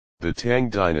The Tang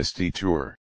Dynasty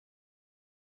Tour.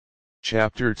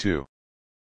 Chapter 2.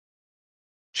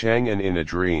 Chang'an in a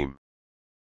Dream.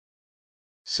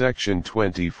 Section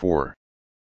 24.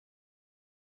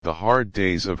 The Hard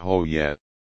Days of Ho Yet.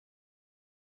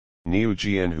 Niu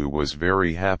Jianhu was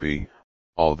very happy,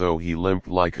 although he limped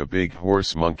like a big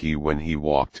horse monkey when he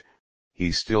walked,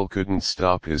 he still couldn't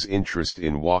stop his interest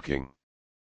in walking.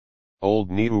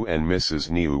 Old Niu and Mrs.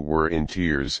 Niu were in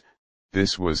tears.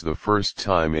 This was the first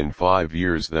time in 5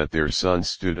 years that their son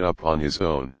stood up on his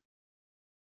own.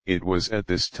 It was at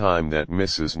this time that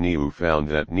Mrs. Niu found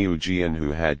that Niu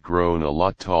Jianhu had grown a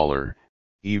lot taller,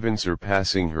 even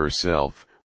surpassing herself.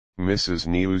 Mrs.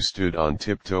 Niu stood on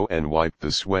tiptoe and wiped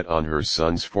the sweat on her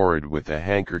son's forehead with a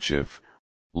handkerchief,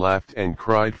 laughed and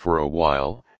cried for a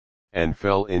while, and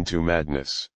fell into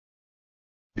madness.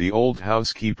 The old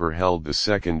housekeeper held the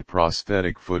second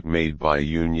prosthetic foot made by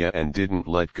Yunya and didn't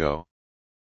let go.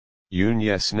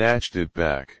 Yunya snatched it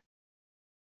back.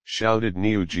 Shouted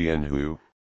Niu Jianhu,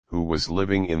 who was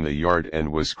living in the yard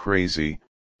and was crazy,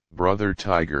 "Brother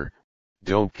Tiger,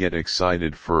 don't get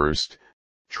excited first,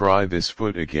 try this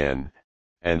foot again,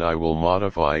 and I will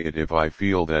modify it if I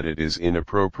feel that it is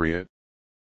inappropriate."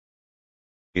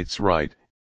 It's right,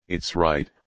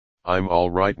 I'm all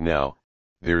right now,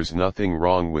 there's nothing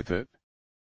wrong with it.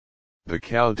 The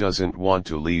cow doesn't want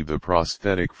to leave the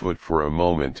prosthetic foot for a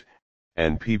moment,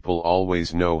 and people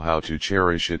always know how to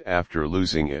cherish it after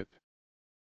losing it.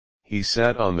 He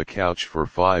sat on the couch for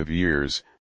 5 years,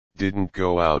 didn't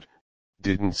go out,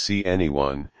 didn't see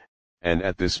anyone, and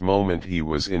at this moment he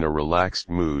was in a relaxed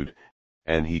mood,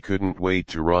 and he couldn't wait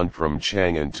to run from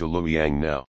Chang'an to Luoyang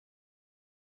now.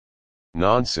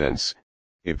 Nonsense,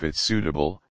 if it's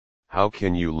suitable, how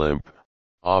can you limp?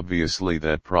 Obviously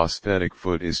that prosthetic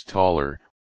foot is taller,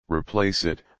 replace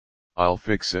it, I'll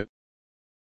fix it.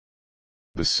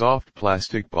 The soft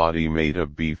plastic body made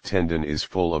of beef tendon is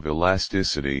full of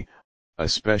elasticity,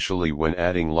 especially when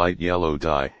adding light yellow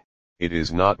dye. It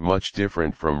is not much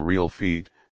different from real feet,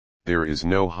 there is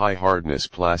no high hardness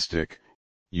plastic.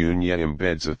 Yunya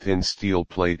embeds a thin steel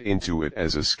plate into it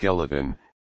as a skeleton,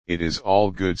 it is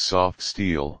all good soft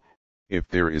steel. If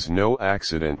there is no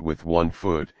accident with one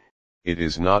foot, it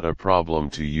is not a problem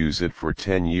to use it for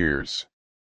 10 years.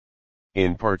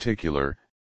 In particular,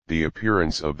 the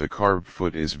appearance of the carved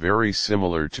foot is very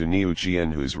similar to Niu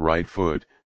Jianhu's right foot.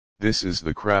 This is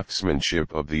the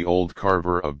craftsmanship of the old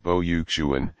carver of Bo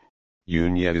Yuxuan.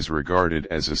 Yunya is regarded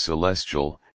as a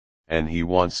celestial, and he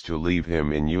wants to leave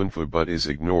him in Yunfa but is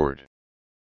ignored.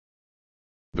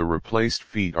 The replaced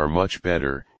feet are much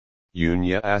better.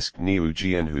 Yunya asked Niu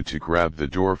Jianhu to grab the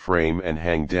door frame and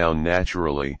hang down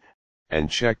naturally, and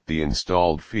checked the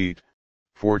installed feet.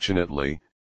 Fortunately,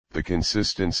 the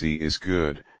consistency is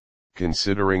good.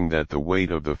 Considering that the weight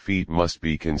of the feet must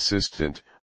be consistent,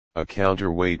 a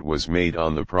counterweight was made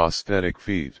on the prosthetic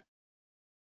feet.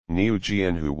 Niu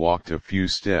Jianhu walked a few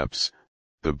steps,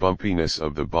 the bumpiness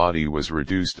of the body was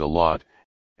reduced a lot,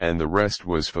 and the rest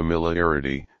was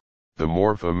familiarity. The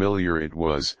more familiar it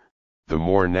was, the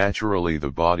more naturally the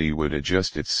body would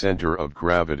adjust its center of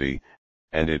gravity,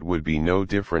 and it would be no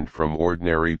different from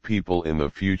ordinary people in the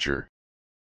future.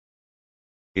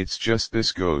 It's just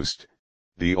this ghost.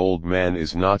 The old man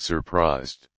is not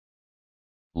surprised.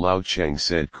 Lao Cheng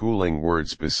said cooling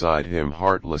words beside him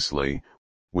heartlessly,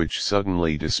 which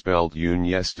suddenly dispelled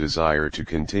Yunya's desire to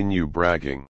continue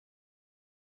bragging.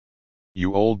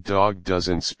 You old dog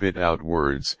doesn't spit out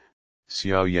words.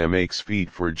 Xiaoye makes feet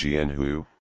for Jianhu.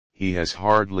 He has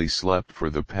hardly slept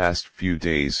for the past few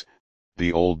days.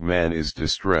 The old man is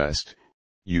distressed.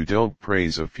 You don't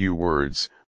praise a few words,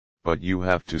 but you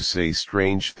have to say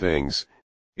strange things.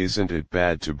 Isn't it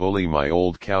bad to bully my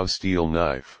old cow steel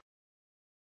knife?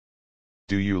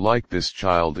 Do you like this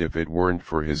child? If it weren't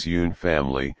for his Yun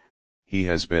family, he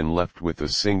has been left with a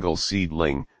single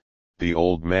seedling, the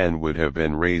old man would have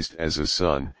been raised as a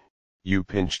son. You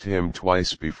pinched him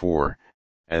twice before,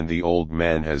 and the old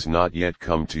man has not yet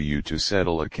come to you to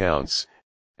settle accounts,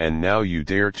 and now you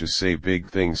dare to say big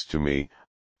things to me,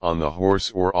 on the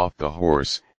horse or off the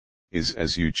horse, is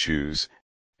as you choose.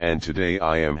 And today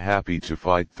I am happy to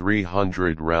fight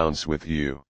 300 rounds with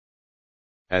you.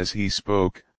 As he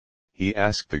spoke, he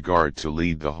asked the guard to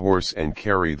lead the horse and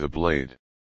carry the blade.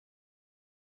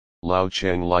 Lao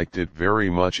Cheng liked it very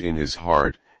much in his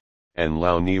heart, and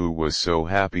Lao Niu was so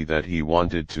happy that he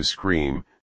wanted to scream.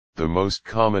 The most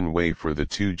common way for the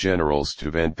two generals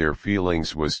to vent their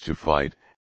feelings was to fight,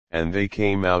 and they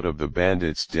came out of the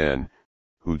bandits' den.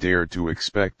 Who dared to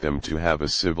expect them to have a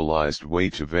civilized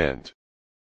way to vent?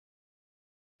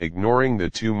 Ignoring the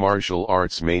two martial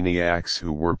arts maniacs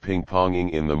who were ping-ponging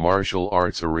in the martial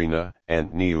arts arena,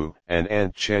 Aunt Niu and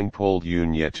Aunt Cheng pulled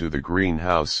Yunye to the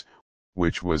greenhouse,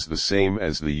 which was the same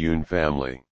as the Yun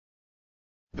family.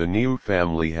 The Niu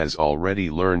family has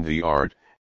already learned the art,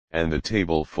 and the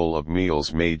table full of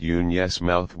meals made Yunye's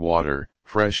mouth water,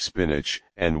 fresh spinach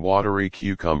and watery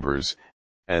cucumbers,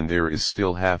 and there is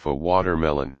still half a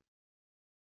watermelon.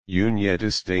 Yunye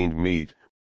disdained meat,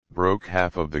 broke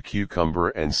half of the cucumber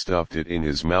and stuffed it in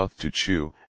his mouth to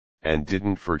chew, and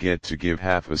didn't forget to give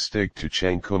half a stick to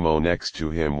Chang'an next to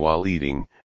him while eating.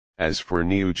 As for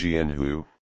Niu Jianhu,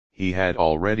 he had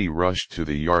already rushed to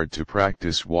the yard to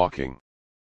practice walking.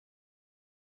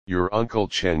 Your Uncle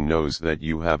Chen knows that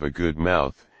you have a good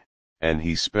mouth, and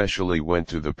he specially went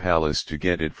to the palace to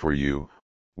get it for you,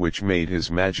 which made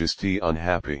His Majesty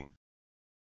unhappy.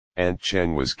 Aunt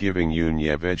Chen was giving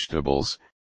Yunye vegetables,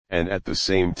 and at the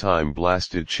same time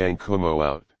blasted Chang'an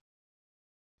out.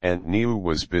 Aunt Niu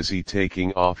was busy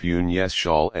taking off Yunye's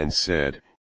shawl and said,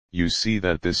 "You see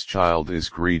that this child is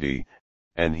greedy,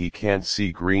 and he can't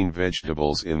see green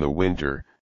vegetables in the winter,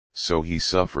 so he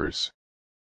suffers."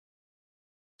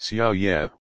 "Xiao Ye,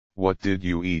 what did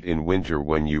you eat in winter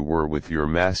when you were with your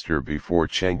master?" before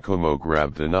Chang'an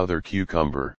grabbed another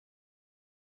cucumber.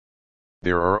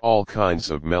 "There are all kinds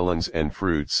of melons and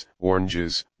fruits,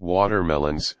 oranges,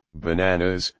 watermelons,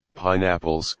 bananas,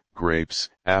 pineapples, grapes,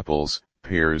 apples,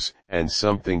 pears, and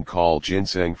something called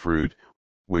ginseng fruit,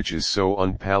 which is so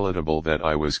unpalatable that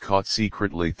I was caught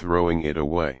secretly throwing it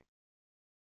away.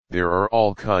 There are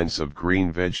all kinds of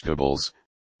green vegetables,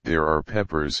 there are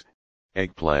peppers,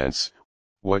 eggplants,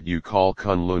 what you call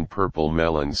kunlun purple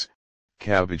melons,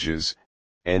 cabbages,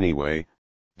 anyway,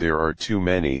 there are too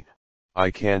many,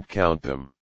 I can't count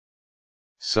them.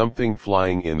 Something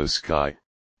flying in the sky,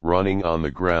 running on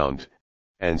the ground,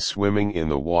 and swimming in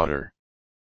the water.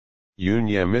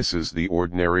 Yunye misses the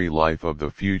ordinary life of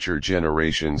the future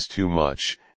generations too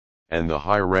much, and the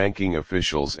high-ranking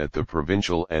officials at the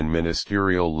provincial and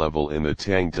ministerial level in the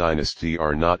Tang Dynasty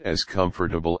are not as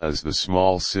comfortable as the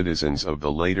small citizens of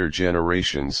the later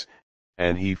generations,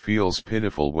 and he feels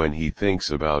pitiful when he thinks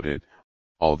about it,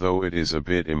 although it is a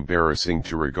bit embarrassing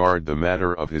to regard the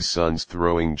matter of his sons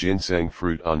throwing ginseng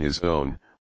fruit on his own,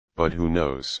 but who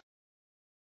knows?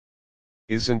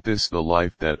 Isn't this the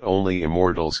life that only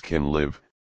immortals can live?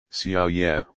 Xiao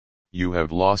Ye, you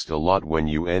have lost a lot when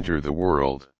you enter the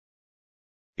world.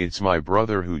 It's my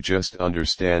brother who just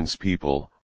understands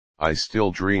people. I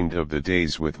still dreamed of the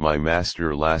days with my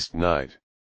master last night.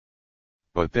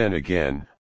 But then again,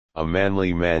 a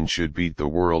manly man should beat the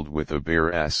world with a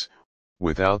bare ass.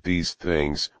 Without these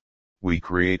things, we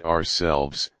create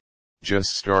ourselves.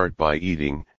 Just start by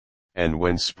eating, and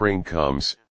when spring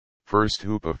comes, first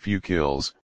hoop a few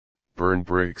kills, burn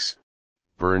bricks,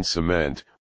 burn cement,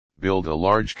 build a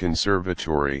large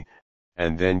conservatory,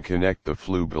 and then connect the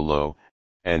flue below,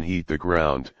 and heat the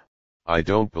ground. I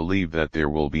don't believe that there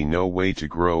will be no way to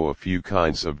grow a few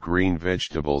kinds of green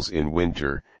vegetables in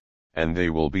winter, and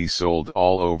they will be sold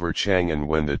all over Chang'an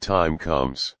when the time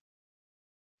comes."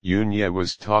 Yunye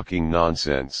was talking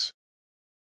nonsense.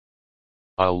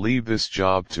 "I'll leave this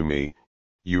job to me,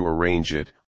 you arrange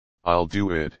it, I'll do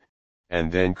it,"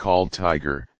 and then called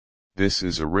Tiger, "This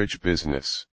is a rich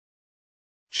business."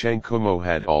 Chang'an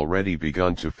had already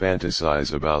begun to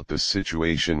fantasize about the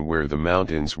situation where the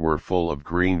mountains were full of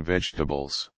green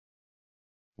vegetables.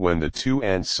 When the two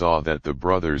ants saw that the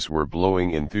brothers were blowing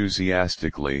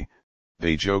enthusiastically,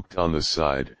 they joked on the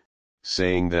side,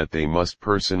 saying that they must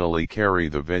personally carry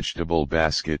the vegetable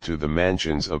basket to the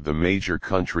mansions of the major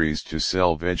countries to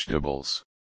sell vegetables.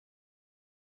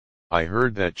 "I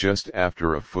heard that just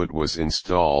after a foot was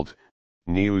installed,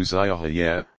 Niu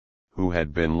Ziahaye, who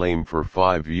had been lame for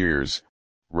 5 years,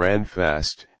 ran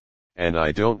fast, and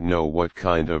I don't know what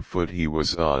kind of foot he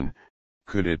was on.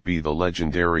 Could it be the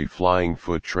legendary flying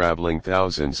foot traveling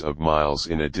thousands of miles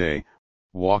in a day,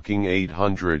 walking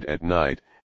 800 at night,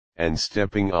 and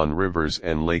stepping on rivers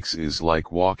and lakes is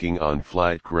like walking on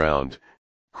flat ground,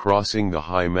 crossing the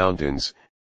high mountains,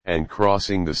 and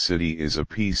crossing the city is a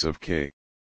piece of cake."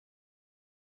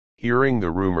 Hearing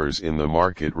the rumors in the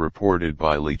market reported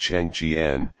by Li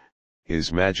Changqian,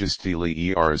 His Majesty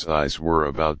Li Er's eyes were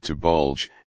about to bulge,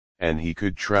 and he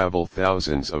could travel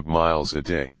thousands of miles a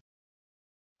day.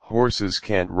 Horses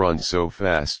can't run so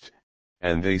fast,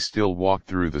 and they still walk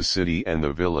through the city and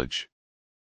the village.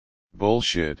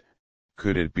 Bullshit.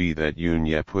 Could it be that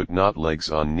Yunye put not legs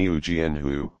on Niu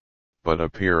Jianhu, but a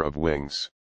pair of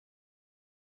wings?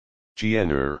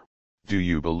 "Jian'er, do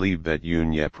you believe that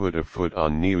Yunye put a foot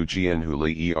on Niu Jianhu?"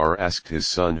 Li Er asked his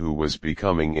son, who was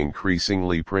becoming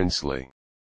increasingly princely.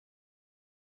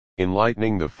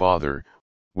 Enlightening the father,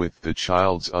 with the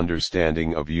child's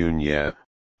understanding of Yunya,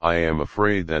 I am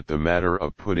afraid that the matter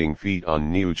of putting feet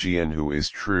on Niu Jianhu is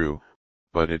true,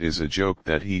 but it is a joke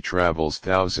that he travels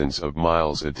thousands of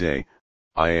miles a day.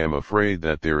 I am afraid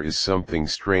that there is something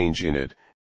strange in it,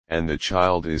 and the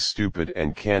child is stupid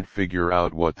and can't figure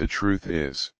out what the truth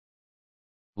is.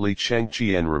 Li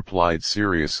Chengqian replied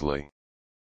seriously.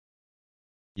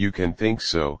 You can think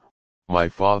so. My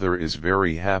father is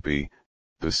very happy,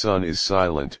 the son is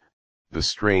silent, the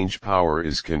strange power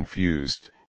is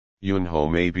confused.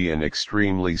 Yunhong may be an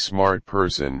extremely smart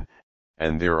person,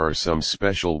 and there are some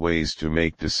special ways to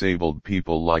make disabled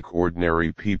people like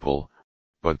ordinary people,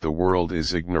 but the world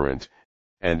is ignorant,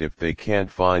 and if they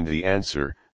can't find the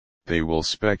answer, they will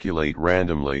speculate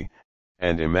randomly,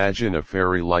 and imagine a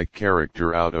fairy-like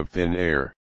character out of thin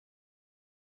air.